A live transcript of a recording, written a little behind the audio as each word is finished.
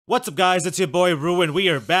What's up guys, it's your boy Ru and we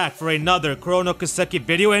are back for another Kuro no Kiseki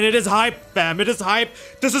video and it is hype fam, it is hype.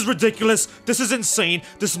 This is ridiculous, this is insane.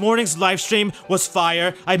 This morning's live stream was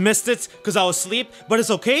fire. I missed it because I was asleep, but it's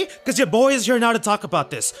okay because your boy is here now to talk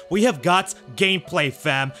about this. We have got gameplay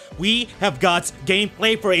fam. We have got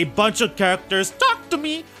gameplay for a bunch of characters. Talk to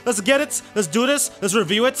me! Let's get it, let's do this, let's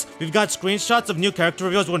review it. We've got screenshots of new character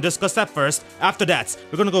reveals, we're gonna discuss that first. After that,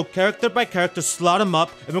 we're gonna go character by character, slot them up,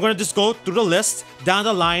 and we're gonna just go through the list, down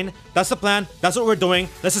the line. That's the plan, that's what we're doing.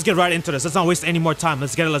 Let's just get right into this, let's not waste any more time,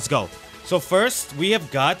 let's get it, let's go. So first, we have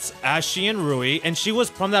got Ashi and Rui, and she was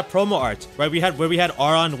from that promo art, right? Where we had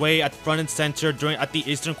Aron Wei at front and center at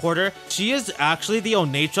the Eastern Quarter. She is actually the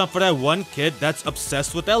Onatron for that one kid that's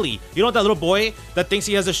obsessed with Ellie. You know that little boy that thinks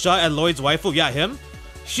he has a shot at Lloyd's waifu? Yeah, him.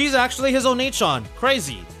 She's actually his Onatron.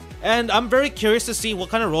 Crazy. And I'm very curious to see what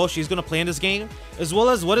kind of role she's gonna play in this game, as well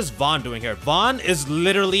as what is Vaughn doing here. Vaughn is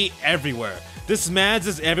literally everywhere. This man's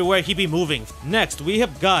is everywhere, he be moving. Next, we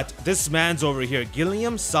have got this man's over here,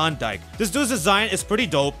 Gilliam Sondike. This dude's design is pretty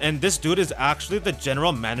dope, and this dude is actually the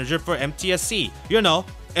general manager for MTSC. You know,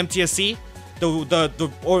 MTSC,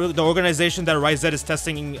 the organization that Ryzet is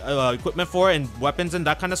testing equipment for and weapons and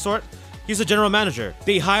that kind of sort. He's the general manager.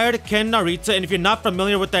 They hired Ken Narita, and if you're not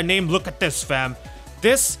familiar with that name, look at this, fam.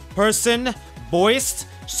 This person voiced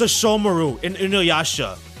Sashomaru in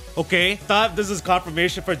Inuyasha. Okay? Thought this is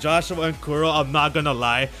confirmation for Joshua and Kuro, I'm not gonna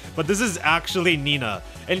lie. But this is actually Nina.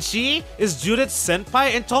 And she is JUDITH's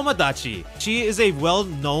senpai in Tomodachi. She is a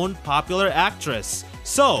well-known, popular actress.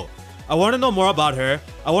 So, I want to know more about her.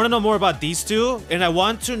 I want to know more about these two, and I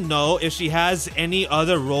want to know if she has any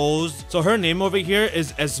other roles. So her name over here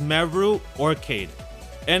is Esmeru Orcade,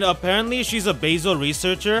 and apparently she's a basal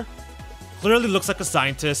researcher. Clearly looks like a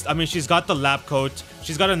scientist. I mean, she's got the lab coat.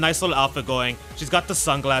 She's got a nice little outfit going. She's got the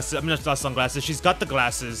sunglasses. I mean, not sunglasses. She's got the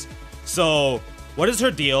glasses. So, what is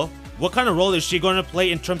her deal? What kind of role is she going to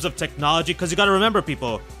play in terms of technology? Because you got to remember,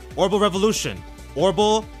 people, Orbital Revolution.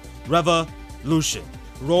 Orbital Revolution.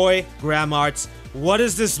 Roy Gramarts, what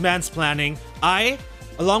is this man's planning?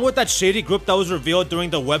 Along with that shady group that was revealed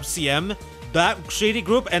during the WebCM, that shady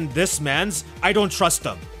group and this man's, I don't trust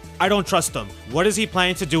them. I don't trust them. What is he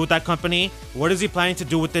planning to do with that company? What is he planning to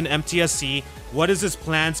do within MTSC? What is his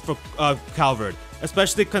plans for Calvert?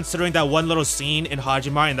 Especially considering that one little scene in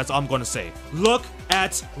Hajimari, and that's all I'm gonna say. Look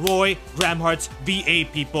at Roy Gramhart's VA,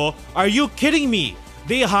 people. Are you kidding me?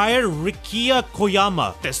 They hired Rikia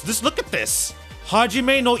Koyama. Look at this.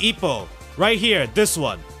 Hajime no Ippo, right here, this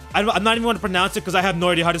one. I'm not even going to pronounce it because I have no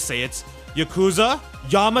idea how to say it. Yakuza,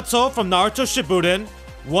 Yamato from Naruto Shippuden,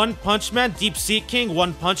 One Punch Man, Deep Sea King,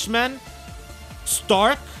 One Punch Man,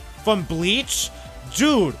 Stark from Bleach.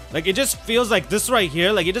 Dude, like it just feels like this right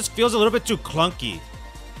here, like it just feels a little bit too clunky.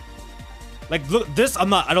 Like look, this,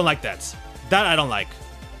 I don't like that. That I don't like.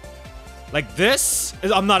 Like this,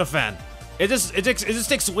 I'm not a fan. It just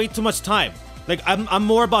takes way too much time. Like I'm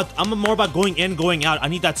more about going in, going out. I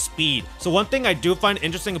need that speed. So one thing I do find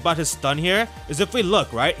interesting about his stun here is if we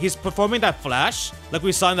look, right, he's performing that flash like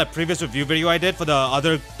we saw in that previous review video I did for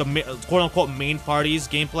the quote-unquote main party's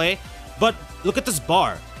gameplay. But look at this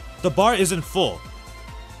bar. The bar isn't full,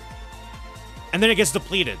 and then it gets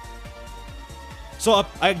depleted. So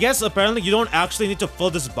I guess apparently you don't actually need to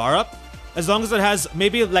fill this bar up. As long as it has,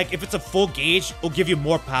 maybe like if it's a full gauge, it'll give you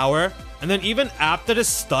more power. And then even after this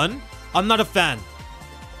stun, I'm not a fan.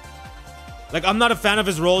 Like, I'm not a fan of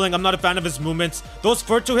his rolling. I'm not a fan of his movements. Those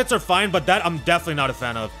first two hits are fine, but that I'm definitely not a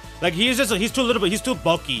fan of. Like, he's too little, he's too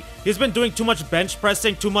bulky. He's been doing too much bench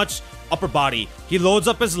pressing, too much upper body. He loads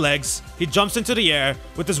up his legs. He jumps into the air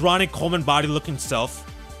with his Ronnie Coleman body looking self.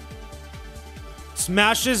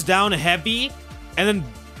 Smashes down heavy, and then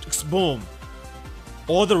boom.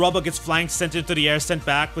 All the rubber gets flying, sent into the air, sent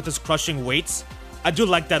back with his crushing weights. I do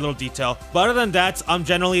like that little detail, but other than that,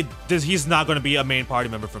 he's not going to be a main party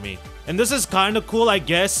member for me. And this is kind of cool, I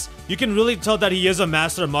guess. You can really tell that he is a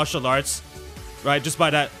master of martial arts, right? Just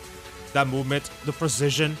by that movement, the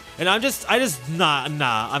precision. And it's not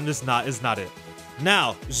it.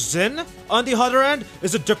 Now, Zin, on the other end,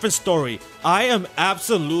 is a different story. I am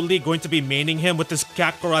absolutely going to be maining him with this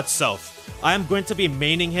Kakarot self. I am going to be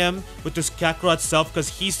maining him with this Kakarot self because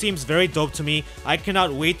he seems very dope to me. I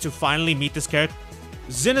cannot wait to finally meet this character.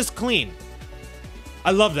 Zin is clean.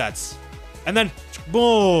 I love that. And then,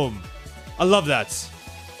 boom. I love that.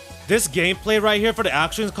 This gameplay right here for the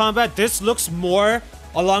action combat, this looks more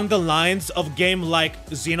along the lines of game like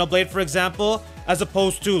Xenoblade, for example, as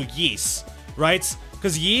opposed to Ys, right?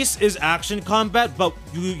 Because Ys is action combat, but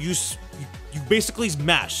you basically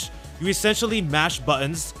mash. You essentially mash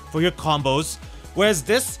buttons for your combos, whereas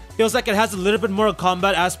this feels like it has a little bit more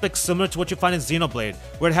combat aspect similar to what you find in Xenoblade,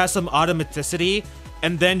 where it has some automaticity,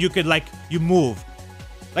 and then you could like, you move.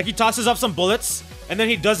 Like he tosses up some bullets, and then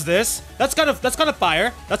he does this. That's kind of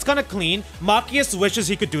fire. That's kind of clean. Machias wishes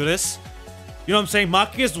he could do this. You know what I'm saying?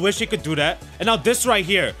 Machias wish he could do that. And now this right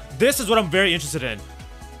here, this is what I'm very interested in.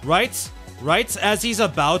 Right as he's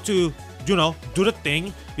about to, you know, do the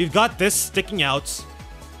thing, we've got this sticking out.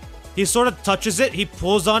 He sort of touches it, he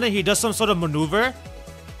pulls on it, he does some sort of maneuver.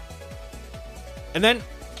 And then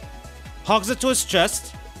hogs it to his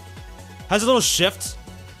chest. Has a little shift.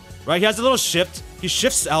 Right? He has a little shift. He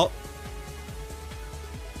shifts out.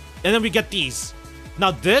 And then we get these.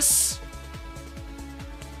 Now this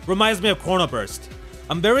reminds me of Chrono Burst.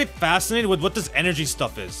 I'm very fascinated with what this energy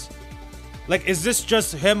stuff is. Like, is this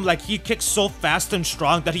just him, like, he kicks so fast and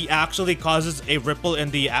strong that he actually causes a ripple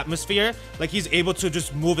in the atmosphere? Like, he's able to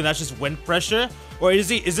just move and that's just wind pressure? Or is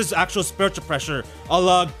this actual spiritual pressure a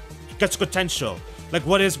la Getsuko Tensho? Like,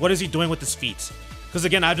 what is he doing with his feet? Because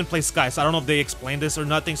again, I haven't played Sky, so I don't know if they explained this or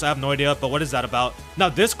nothing, so I have no idea, but what is that about? Now,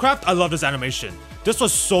 this craft, I love this animation. This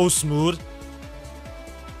was so smooth.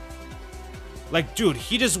 Like, dude,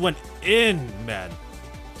 he just went in, man.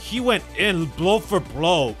 He went in, blow for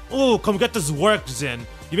blow. Ooh, come get this work, Zin.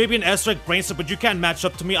 You may be an S-rank brainster, but you can't match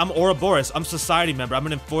up to me. I'm Ouroboros. I'm society member. I'm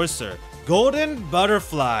an enforcer. Golden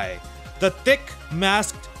Butterfly. The thick,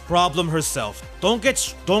 masked problem herself. Don't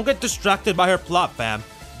get distracted by her plot, fam.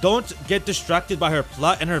 Don't get distracted by her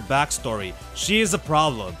plot and her backstory. She is a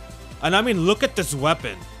problem. And I mean, look at this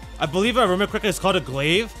weapon. I believe if I remember correctly, it's called a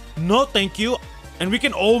glaive. No, thank you. And we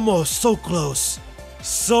can almost, so close.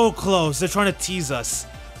 So close. They're trying to tease us.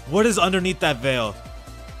 What is underneath that veil?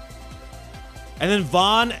 And then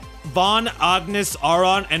Vaughn, Agnes,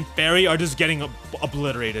 Aron, and Fairy are just getting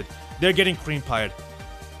obliterated. They're getting cream pied.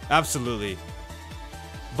 Absolutely.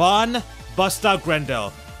 Vaughn, bust out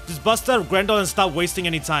Grendel. Just bust out Grendel and stop wasting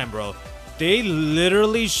any time, bro. They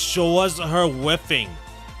literally show us her whiffing.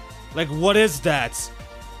 Like, what is that?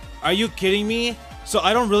 Are you kidding me? So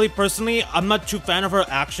I don't really personally, I'm not too fan of her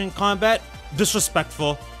action combat.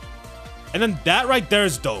 Disrespectful. And then that right there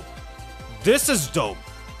is dope. This is dope.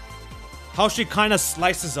 How she kind of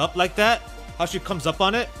slices up like that. How she comes up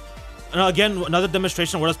on it. And again, another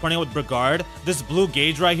demonstration of what I was pointing out with Bergard. This blue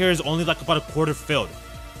gauge right here is only like about a quarter filled.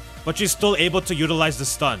 But she's still able to utilize the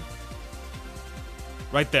stun.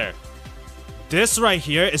 Right there. This right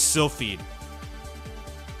here is Sylphid.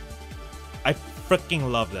 I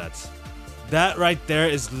freaking love that. That right there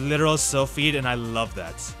is literal Sylphid, and I love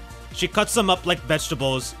that. She cuts them up like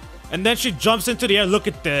vegetables. And then she jumps into the air. Look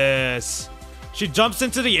at this. She jumps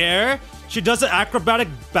into the air. She does an acrobatic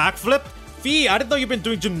backflip. Fee, I didn't know you've been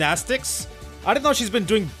doing gymnastics. I didn't know she's been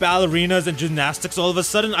doing ballerinas and gymnastics all of a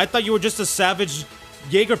sudden. I thought you were just a savage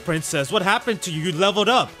Jaeger princess. What happened to you? You leveled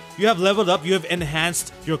up. You have leveled up. You have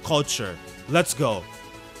enhanced your culture. Let's go.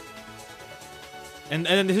 And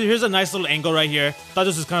here's a nice little angle right here. Thought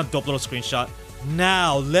this was kind of dope little screenshot.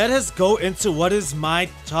 Now, let us go into what is my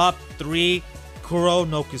top 3 Kuro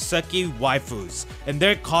no Kiseki waifus. And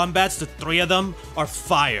their combats, the 3 of them, are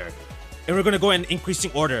fire. And we're gonna go in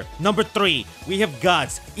increasing order. Number 3, we have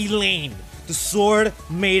got Elaine, the Sword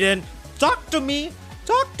Maiden. Talk to me.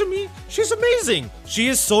 Talk to me. She's amazing. She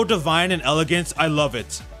is so divine and elegant. I love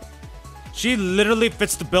it. She literally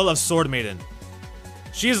fits the bill of Sword Maiden.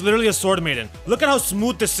 She is literally a Sword Maiden. Look at how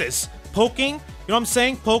smooth this is. Poking. You know what I'm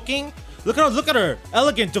saying? Poking. Look at her.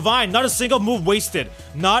 Elegant, divine. Not a single move wasted.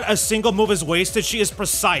 Not a single move is wasted. She is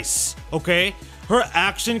precise. Okay? Her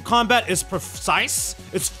action combat is precise.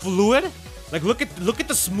 It's fluid. Like, look at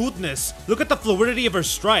the smoothness. Look at the fluidity of her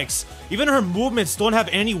strikes. Even her movements don't have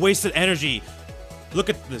any wasted energy. Look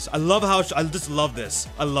at this. I love how I just love this.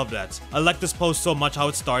 I love that. I like this pose so much, how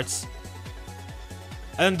it starts.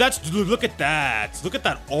 And that's, dude, look at that. Look at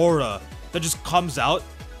that aura that just comes out.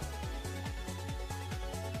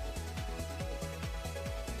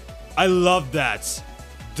 I love that.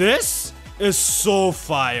 This is so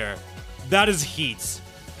fire. That is heat.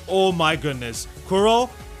 Oh my goodness. Kuro,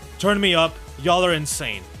 turn me up. Y'all are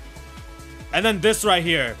insane. And then this right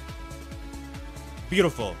here.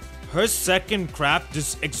 Beautiful. Her second craft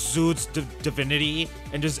just exudes divinity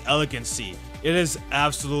and just elegancy. It is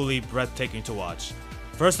absolutely breathtaking to watch.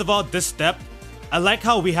 First of all, this step. I like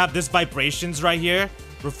how we have this vibrations right here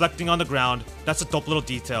reflecting on the ground. That's a dope little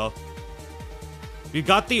detail. We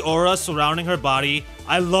got the aura surrounding her body.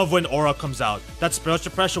 I love when aura comes out. That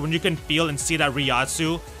spiritual pressure, when you can feel and see that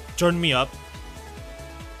Ryatsu. Turn me up.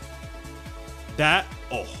 That,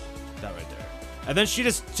 oh, that right there. And then she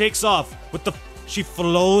just takes off with the, she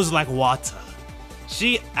flows like water.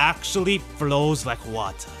 She actually flows like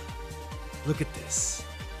water. Look at this.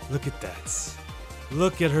 Look at that.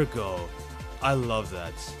 Look at her go. I love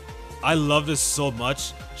that. I love this so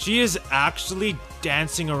much. She is actually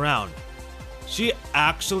dancing around. She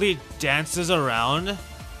actually dances around.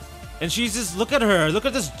 And she's just, look at her. Look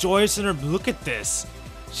at this joyous in her. Look at this.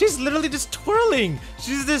 She's literally just twirling.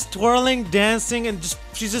 She's just twirling, dancing, and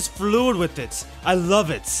she's just fluid with it. I love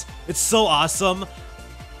it. It's so awesome.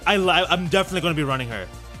 I'm definitely going to be running her.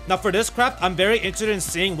 Now for this craft, I'm very interested in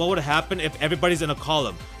seeing what would happen if everybody's in a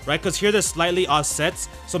column, right? Because here they're slightly offsets,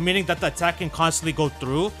 so meaning that the attack can constantly go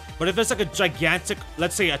through. But if it's like a gigantic,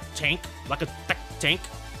 let's say a tank, like a tank,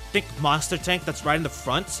 thick monster tank that's right in the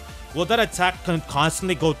front, will that attack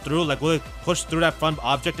constantly go through? Like, will it push through that front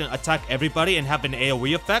object and attack everybody and have an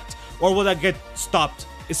AoE effect? Or will that get stopped,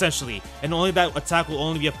 essentially, and only that attack will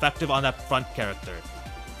only be effective on that front character?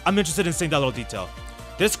 I'm interested in seeing that little detail.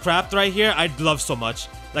 This craft right here, I love so much.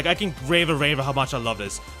 Like, I can rave how much I love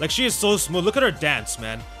this. Like, she is so smooth. Look at her dance,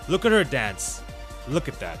 man. Look at her dance. Look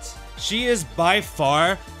at that. She is by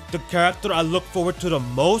far the character I look forward to the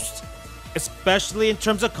most, especially in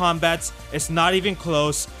terms of combats. It's not even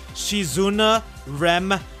close. Shizuna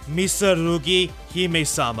Rem Misarugi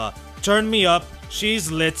Hime-sama. Turn me up.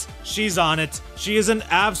 She's lit. She's on it. She is an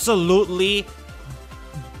absolutely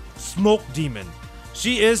smoke demon.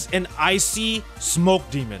 She is an icy smoke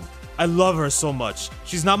demon. I love her so much.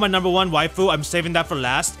 She's not my #1 waifu. I'm saving that for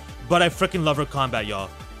last. But I freaking love her combat, y'all.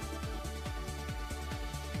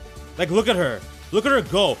 Like, look at her. Look at her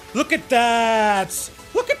go. Look at that.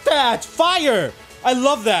 Look at that. Fire. I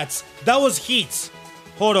love that. That was heat.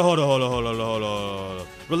 Hold on.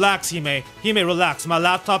 Relax, Hime. Hime, relax. My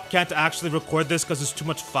laptop can't actually record this because there's too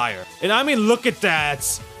much fire. And I mean, look at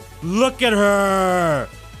that. Look at her.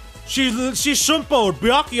 She Shumpo'd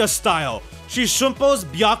Byakuya style. She Shumpo's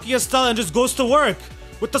Byakuya style and just goes to work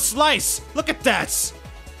with the slice. Look at that.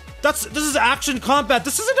 This is action combat.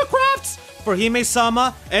 This isn't a craft. For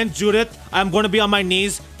Hime-sama and Judith, I'm going to be on my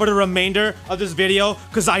knees for the remainder of this video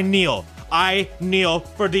because I kneel. I kneel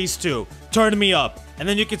for these two. Turn me up. And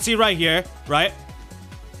then you can see right here, right?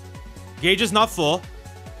 Gauge is not full,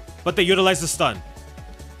 but they utilize the stun.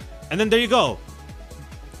 And then there you go.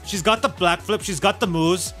 She's got the black flip. She's got the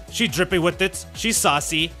moves. She's drippy with it. She's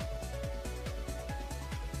saucy.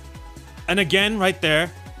 And again, right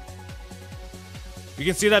there, you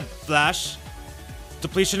can see that flash.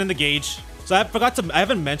 Depletion in the gauge. So I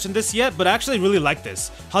haven't mentioned this yet, but I actually really like this.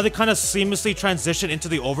 How they kind of seamlessly transition into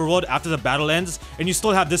the overworld after the battle ends, and you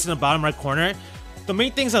still have this in the bottom right corner. The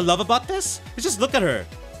main things I love about this is just look at her.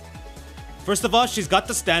 First of all, she's got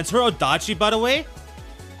the stance. Her Odachi, by the way.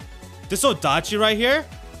 This Odachi right here,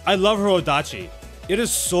 I love her Odachi. It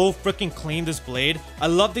is so freaking clean, this blade. I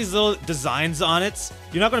love these little designs on it.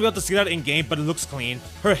 You're not going to be able to see that in game, but it looks clean.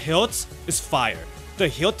 Her hilt is fire. The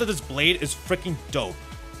hilt of this blade is freaking dope.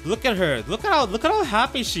 Look at her. Look at how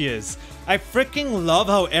happy she is. I freaking love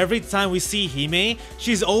how every time we see Hime,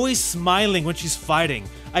 she's always smiling when she's fighting.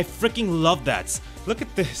 I freaking love that. Look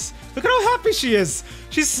at this. Look at how happy she is.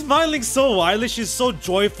 She's smiling so widely. She's so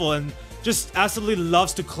joyful and just absolutely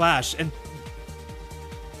loves to clash.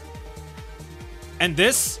 And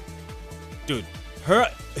this, dude, her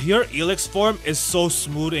helix form is so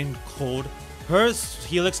smooth and cold. Her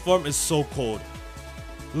helix form is so cold.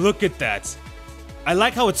 Look at that. I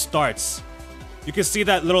like how it starts. You can see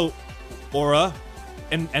that little aura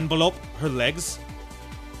and envelope her legs.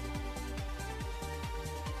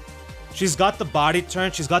 She's got the body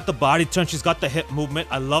turn. She's got the body turn. She's got the hip movement.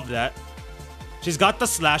 I love that. She's got the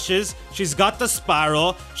slashes. She's got the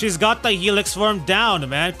spiral. She's got the helix form down,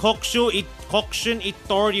 man. Kokushin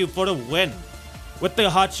Itoryu for the win. With the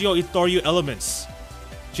Hachio Itoryu elements.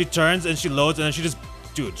 She turns and she loads and then she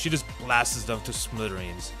just blasts them to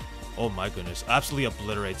smithereens. Oh my goodness. Absolutely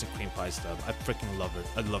obliterates a cream pie stub. I freaking love it.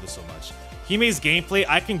 I love it so much. Hime's gameplay,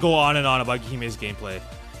 I can go on and on about Hime's gameplay.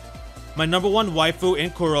 My #1 waifu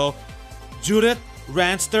in Kuro, Judith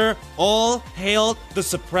Ranster, all hail the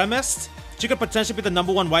supremacist. She could potentially be the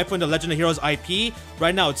 #1 waifu in the Legend of Heroes IP.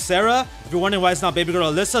 Right now it's Sarah. If you're wondering why it's not baby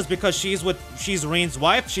girl Alyssa, it's because she's Rain's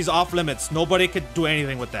wife. She's off limits. Nobody could do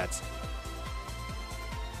anything with that.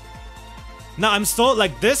 Now I'm still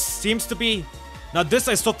like, this seems to be... Now this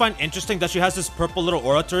I still find interesting that she has this purple little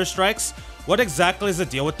aura to her strikes. What exactly is the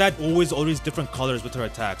deal with that? Always different colors with her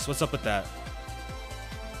attacks. What's up with that?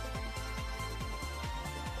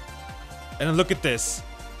 And then look at this.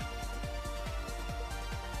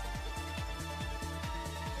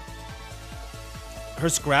 Her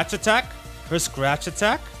scratch attack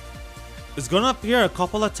is gonna appear a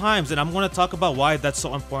couple of times, and I'm gonna talk about why that's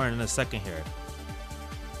so important in a second here.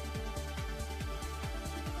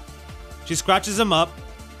 She scratches him up,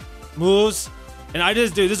 moves, And I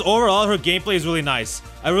just do this overall, her gameplay is really nice.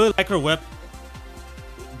 I really like her whip.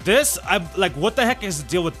 This, I'm like, what the heck is the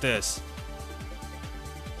deal with this?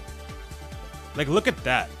 Like, look at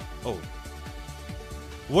that. Oh.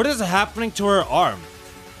 What is happening to her arm?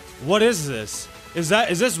 What is this? Is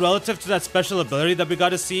this relative to that special ability that we got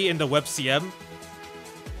to see in the web CM?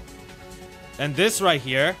 And this right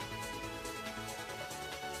here.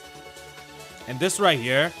 And this right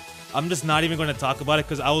here. I'm just not even going to talk about it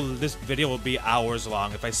because this video will be hours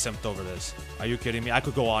long if I simped over this. Are you kidding me? I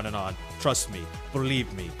could go on and on. Trust me.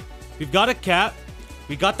 Believe me. We've got a cat.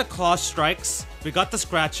 We got the claw strikes. We got the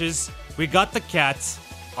scratches. We got the cat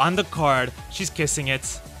on the card. She's kissing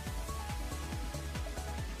it.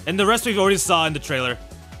 And the rest we've already saw in the trailer.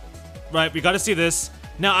 Right, we got to see this.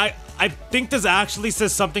 Now, I think this actually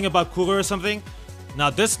says something about Kuro or something. Now,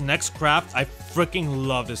 this next craft, I freaking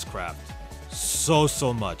love this craft.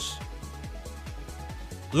 So much.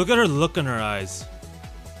 Look at her look in her eyes.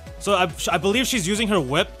 So I believe she's using her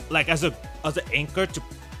whip like as an anchor to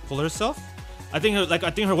pull herself. I think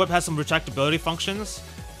her whip has some retractability functions.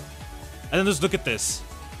 And then just look at this.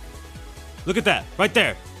 Look at that right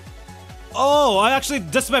there. Oh,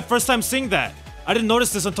 this is my first time seeing that. I didn't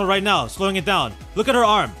notice this until right now. Slowing it down. Look at her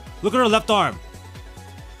arm. Look at her left arm.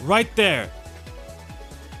 Right there.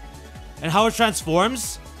 And how it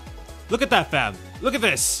transforms. Look at that, fam. Look at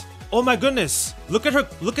this. Oh my goodness. Look at her.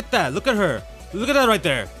 Look at that. Look at her. Look at that right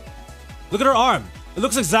there. Look at her arm. It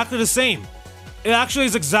looks exactly the same. It actually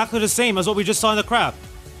is exactly the same as what we just saw in the craft.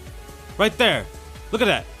 Right there. Look at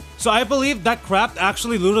that. So I believe that craft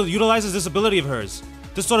actually utilizes this ability of hers.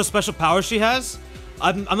 This sort of special power she has.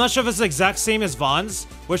 I'm not sure if it's the exact same as Vaughn's,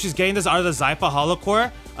 where she's getting this out of the Zypha Hollow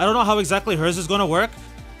Core. I don't know how exactly hers is going to work.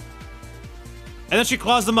 And then she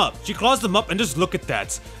claws them up. She claws them up and just look at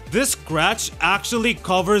that. This scratch actually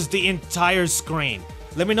covers the entire screen.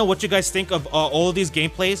 Let me know what you guys think of all of these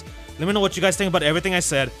gameplays. Let me know what you guys think about everything I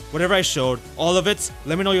said, whatever I showed, all of it.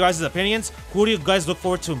 Let me know your guys' opinions. Who do you guys look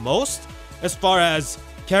forward to most as far as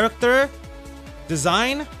character,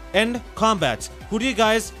 design, and combat? Who do you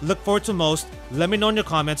guys look forward to most? Let me know in your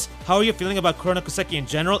comments. How are you feeling about Chrono Kiseki in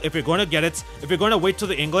general? If you're going to get it, if you're going to wait till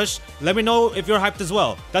the English, let me know if you're hyped as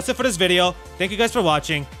well. That's it for this video. Thank you guys for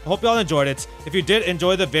watching. I hope you all enjoyed it. If you did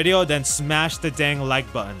enjoy the video, then smash the dang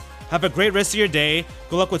like button. Have a great rest of your day.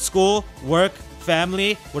 Good luck with school, work,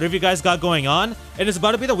 family, whatever you guys got going on. And it's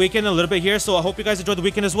about to be the weekend a little bit here, so I hope you guys enjoy the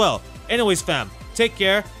weekend as well. Anyways, fam, take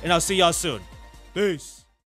care, and I'll see y'all soon. Peace.